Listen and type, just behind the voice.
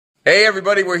Hey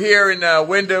everybody, we're here in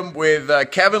Windham with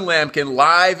Kevin Lamkin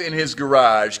live in his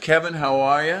garage. Kevin, how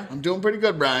are you? I'm doing pretty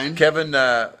good, Brian. Kevin,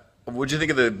 what'd you think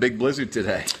of the big blizzard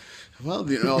today? Well,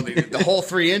 the whole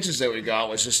 3 inches that we got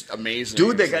was just amazing.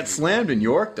 Dude, they got slammed in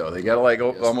York though. They got like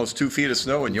almost 2 feet of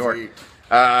snow in York.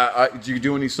 Did you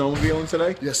do any snowmobiling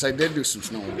today? Yes, I did do some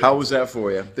snowmobiling. How was that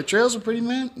for you? The trails were pretty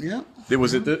mint, yeah.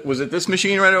 Was it this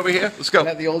machine right over here? Let's go.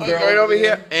 Got the old girl right over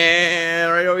here.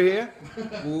 And right over here.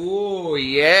 Ooh,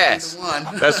 yes.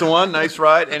 That's the one. Nice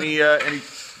ride.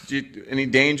 Any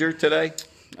danger today?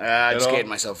 I just skated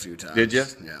myself a few times. Did you?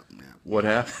 Yeah. What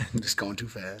happened? Just going too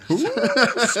fast.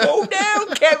 Slow down,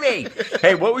 Kevin.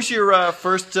 Hey, what was your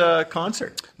first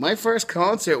concert? My first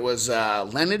concert was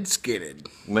Leonard Skinner.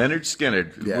 Leonard Skinner.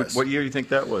 Yes. What year do you think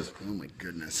that was? Oh, my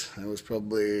goodness. That was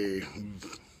probably...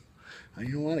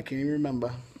 You know what? I can't even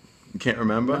remember. You can't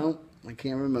remember? No, I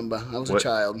can't remember. I was a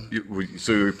child.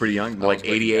 So you were pretty young? Like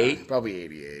 88? Probably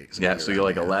 88. Yeah, so you're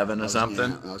like 11 or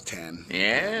something? Yeah, I was 10.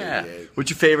 Yeah.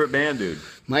 What's your favorite band, dude?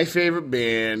 My favorite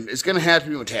band is going to have to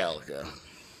be Metallica.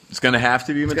 It's going to have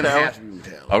to be Metallica? It's going to have to be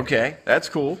Metallica. Okay, that's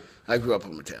cool. I grew up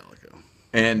with Metallica.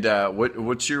 And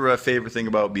what's your favorite thing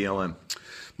about BLM?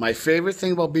 My favorite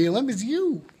thing about BLM is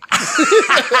you. Yeah,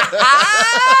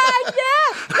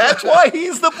 that's why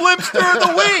he's the Blimpster of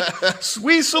the week.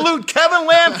 We salute Kevin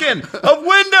Lamkin of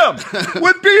Windham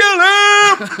with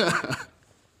BLM.